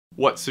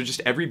What, so just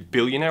every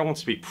billionaire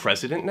wants to be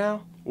president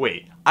now?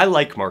 Wait, I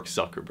like Mark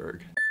Zuckerberg.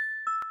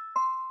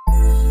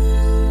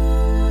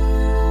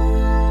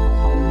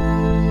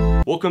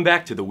 Welcome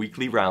back to the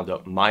Weekly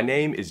Roundup. My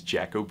name is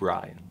Jack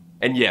O'Brien.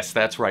 And yes,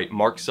 that's right,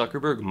 Mark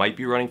Zuckerberg might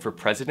be running for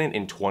president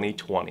in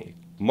 2020.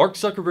 Mark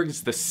Zuckerberg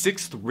is the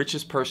 6th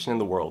richest person in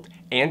the world,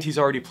 and he's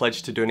already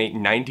pledged to donate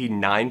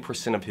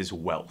 99% of his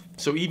wealth.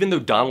 So even though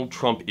Donald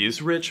Trump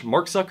is rich,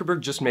 Mark Zuckerberg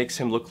just makes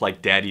him look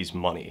like daddy's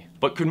money.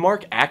 But could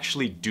Mark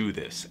actually do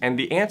this? And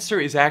the answer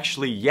is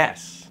actually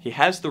yes. He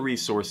has the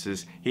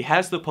resources, he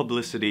has the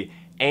publicity,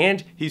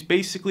 and he's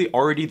basically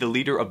already the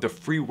leader of the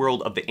free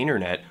world of the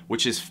internet,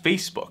 which is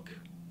Facebook.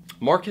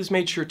 Mark has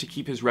made sure to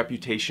keep his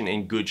reputation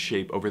in good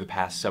shape over the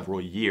past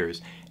several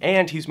years,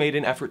 and he's made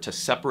an effort to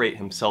separate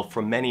himself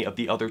from many of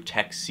the other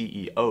tech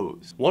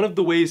CEOs. One of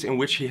the ways in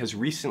which he has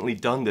recently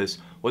done this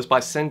was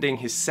by sending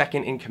his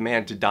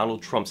second-in-command to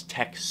Donald Trump's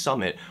tech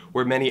summit,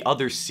 where many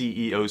other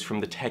CEOs from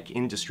the tech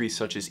industry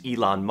such as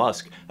Elon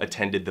Musk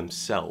attended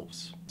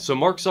themselves. So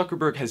Mark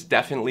Zuckerberg has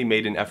definitely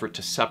made an effort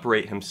to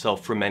separate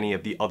himself from many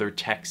of the other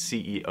tech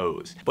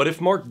CEOs. But if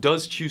Mark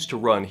does choose to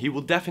run, he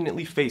will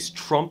definitely face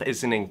Trump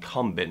as an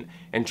incumbent,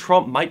 and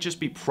Trump might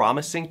just be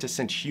promising to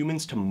send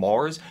humans to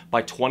Mars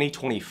by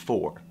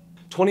 2024.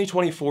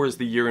 2024 is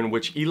the year in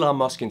which Elon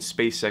Musk and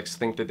SpaceX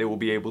think that they will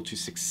be able to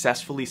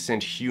successfully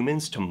send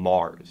humans to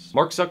Mars.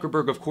 Mark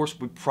Zuckerberg, of course,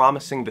 will be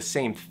promising the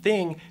same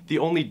thing. The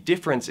only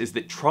difference is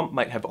that Trump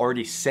might have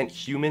already sent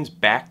humans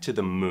back to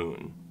the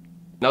moon.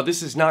 Now,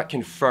 this is not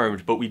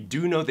confirmed, but we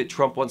do know that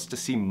Trump wants to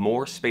see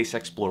more space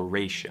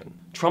exploration.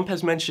 Trump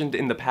has mentioned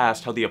in the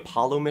past how the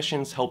Apollo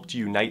missions helped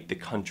unite the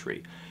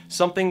country,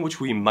 something which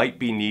we might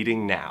be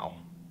needing now.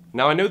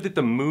 Now, I know that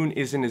the moon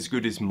isn't as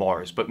good as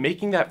Mars, but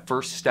making that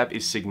first step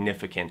is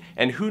significant,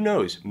 and who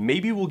knows,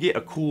 maybe we'll get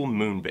a cool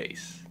moon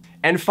base.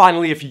 And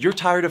finally, if you're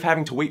tired of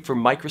having to wait for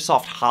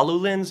Microsoft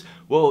HoloLens,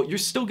 well, you're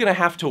still gonna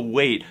have to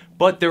wait,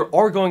 but there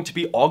are going to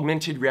be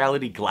augmented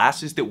reality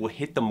glasses that will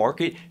hit the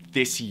market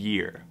this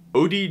year.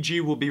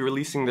 ODG will be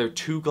releasing their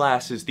two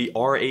glasses, the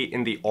R8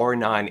 and the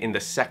R9, in the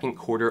second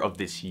quarter of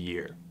this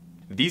year.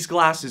 These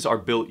glasses are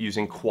built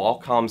using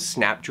Qualcomm's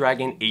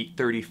Snapdragon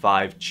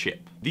 835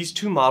 chip. These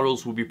two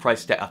models will be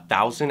priced at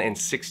 $1,000 and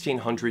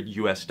 $1,600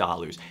 US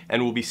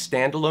and will be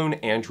standalone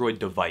Android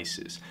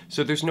devices,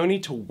 so there's no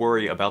need to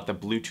worry about the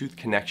Bluetooth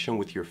connection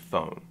with your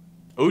phone.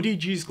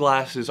 ODG's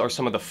glasses are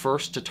some of the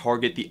first to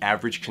target the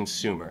average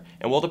consumer,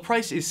 and while the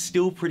price is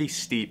still pretty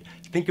steep,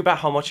 think about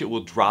how much it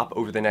will drop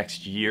over the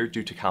next year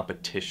due to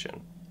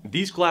competition.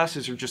 These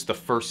glasses are just the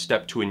first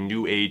step to a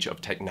new age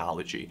of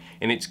technology,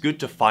 and it's good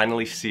to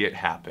finally see it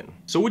happen.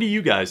 So what do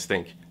you guys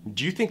think?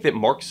 Do you think that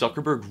Mark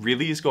Zuckerberg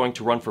really is going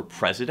to run for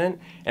president?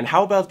 And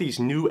how about these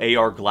new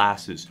AR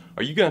glasses?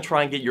 Are you going to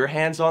try and get your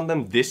hands on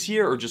them this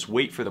year, or just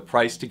wait for the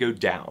price to go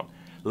down?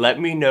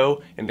 Let me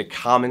know in the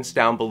comments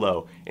down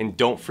below, and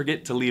don't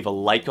forget to leave a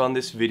like on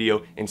this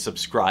video and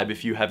subscribe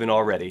if you haven't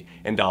already,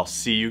 and I'll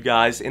see you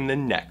guys in the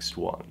next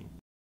one.